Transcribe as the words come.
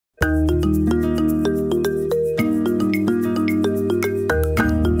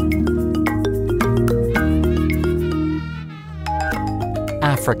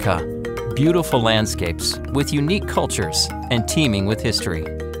Africa, beautiful landscapes with unique cultures and teeming with history.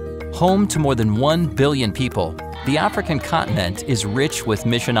 Home to more than 1 billion people, the African continent is rich with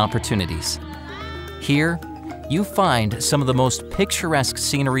mission opportunities. Here, you find some of the most picturesque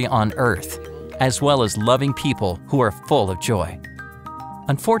scenery on Earth, as well as loving people who are full of joy.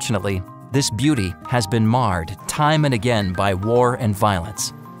 Unfortunately, this beauty has been marred time and again by war and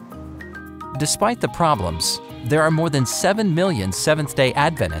violence. Despite the problems, there are more than 7 million Seventh-day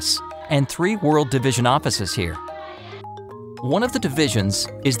Adventists and 3 World Division offices here. One of the divisions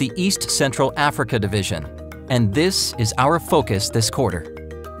is the East Central Africa Division, and this is our focus this quarter.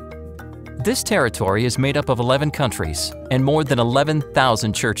 This territory is made up of 11 countries and more than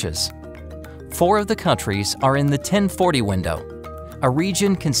 11,000 churches. 4 of the countries are in the 1040 window, a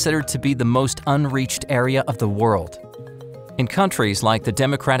region considered to be the most unreached area of the world. In countries like the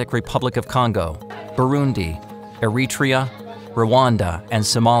Democratic Republic of Congo, Burundi, Eritrea, Rwanda, and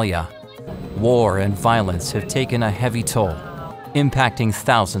Somalia, war and violence have taken a heavy toll, impacting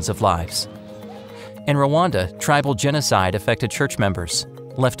thousands of lives. In Rwanda, tribal genocide affected church members,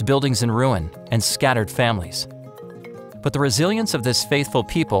 left buildings in ruin, and scattered families. But the resilience of this faithful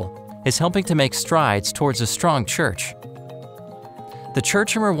people is helping to make strides towards a strong church. The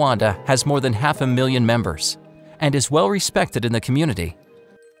church in Rwanda has more than 500,000 members and is well respected in the community.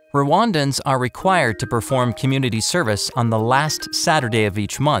 Rwandans are required to perform community service on the last Saturday of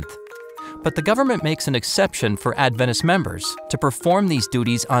each month, but the government makes an exception for Adventist members to perform these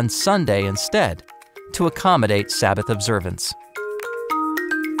duties on Sunday instead, to accommodate Sabbath observance.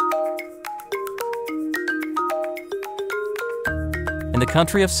 In the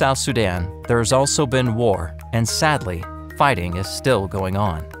country of South Sudan, there has also been war, and sadly, fighting is still going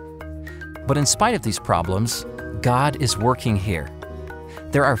on. But in spite of these problems, God is working here.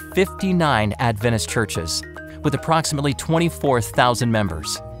 There are 59 Adventist churches with approximately 24,000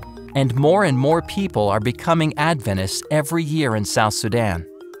 members, and more people are becoming Adventists every year in South Sudan.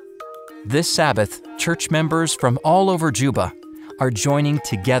 This Sabbath, church members from all over Juba are joining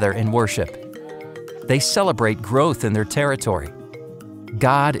together in worship. They celebrate growth in their territory.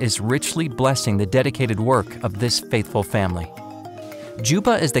 God is richly blessing the dedicated work of this faithful family.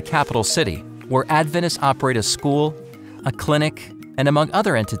 Juba is the capital city, where Adventists operate a school, a clinic, and among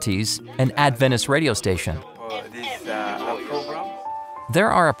other entities, an Adventist radio station.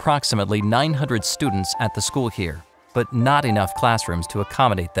 There are approximately 900 students at the school here, but not enough classrooms to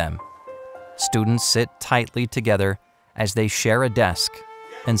accommodate them. Students sit tightly together as they share a desk,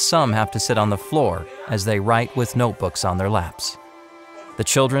 and some have to sit on the floor as they write with notebooks on their laps. The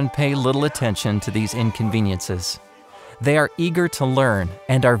children pay little attention to these inconveniences. They are eager to learn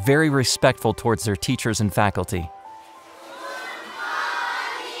and are very respectful towards their teachers and faculty.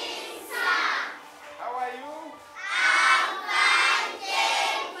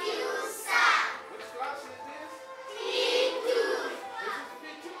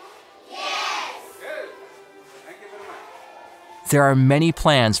 There are many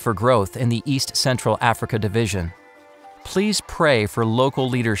plans for growth in the East Central Africa Division. Please pray for local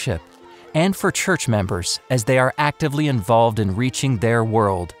leadership and for church members as they are actively involved in reaching their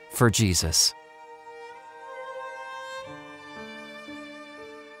world for Jesus.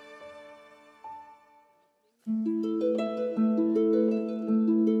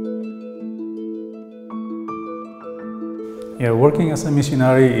 Yeah, working as a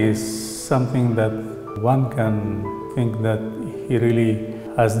missionary is something that one can think that he really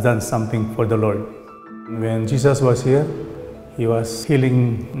has done something for the Lord. When Jesus was here, he was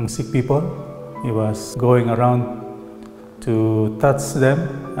healing sick people. He was going around to touch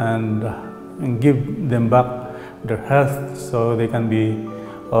them and give them back their health so they can be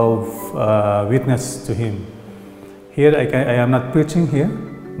of witness to him. Here I am not preaching here,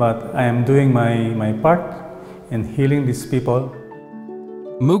 but I am doing my part in healing these people.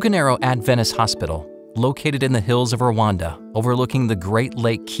 Muganero Adventist Hospital, located in the hills of Rwanda, overlooking the Great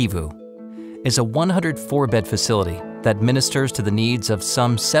Lake Kivu, is a 104-bed facility that ministers to the needs of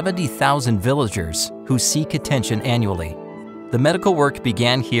some 70,000 villagers who seek attention annually. The medical work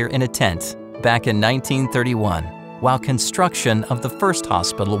began here in a tent back in 1931, while construction of the first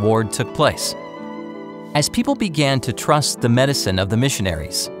hospital ward took place. As people began to trust the medicine of the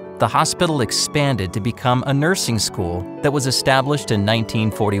missionaries, the hospital expanded to become a nursing school that was established in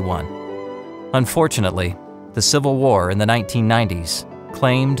 1941. Unfortunately, the Civil War in the 1990s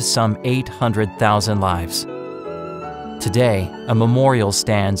claimed some 800,000 lives. Today, a memorial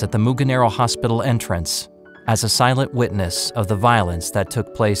stands at the Muganero Hospital entrance, as a silent witness of the violence that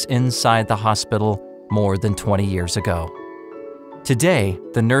took place inside the hospital more than 20 years ago. Today,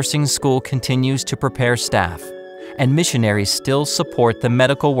 the nursing school continues to prepare staff, and missionaries still support the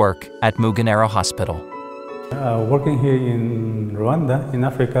medical work at Mugenero Hospital. Working here in Rwanda, in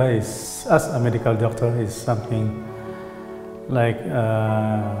Africa, as a medical doctor is something like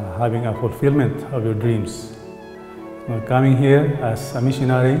having a fulfillment of your dreams. Coming here as a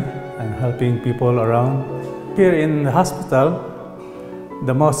missionary and helping people around. Here in the hospital,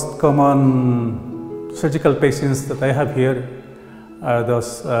 the most common surgical patients that I have here are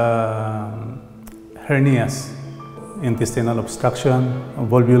those hernias, intestinal obstruction,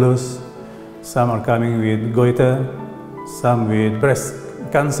 volvulus. Some are coming with goiter, some with breast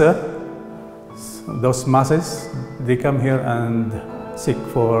cancer. Those masses, they come here and seek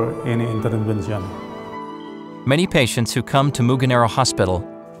for any intervention. Many patients who come to Mugenero Hospital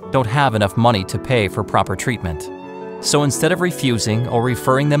don't have enough money to pay for proper treatment. So instead of refusing or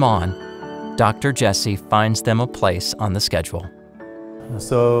referring them on, Dr. Jesse finds them a place on the schedule.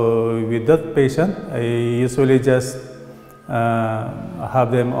 So with that patient, I usually just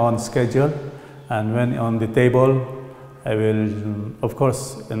have them on schedule, and when on the table, I will, of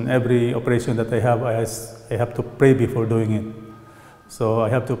course, in every operation that I have to pray before doing it. So I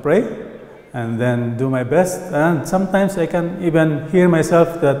have to pray and then do my best, and sometimes I can even hear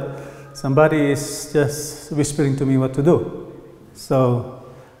myself that somebody is just whispering to me what to do. So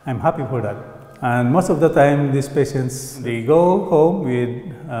I'm happy for that. And most of the time, these patients, they go home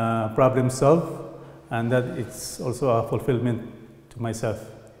with problem solved, and that it's also a fulfillment to myself.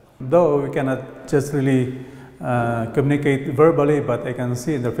 Though we cannot just really communicate verbally, but I can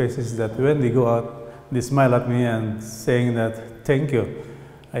see in their faces that when they go out, they smile at me and saying that, thank you,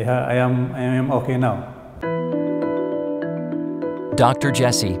 I am okay now. Dr.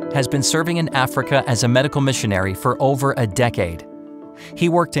 Jesse has been serving in Africa as a medical missionary for over a decade. He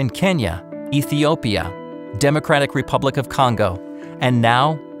worked in Kenya, Ethiopia, Democratic Republic of Congo, and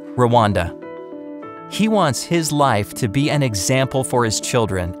now Rwanda. He wants his life to be an example for his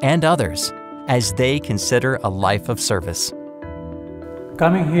children and others as they consider a life of service.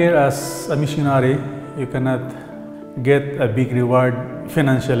 Coming here as a missionary, you cannot get a big reward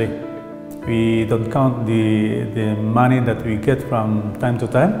financially. We don't count the money that we get from time to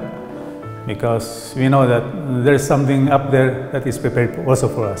time, because we know that there's something up there that is prepared also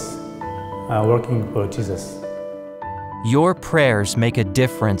for us, working for Jesus. Your prayers make a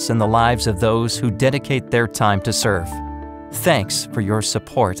difference in the lives of those who dedicate their time to serve. Thanks for your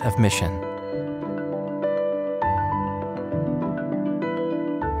support of mission.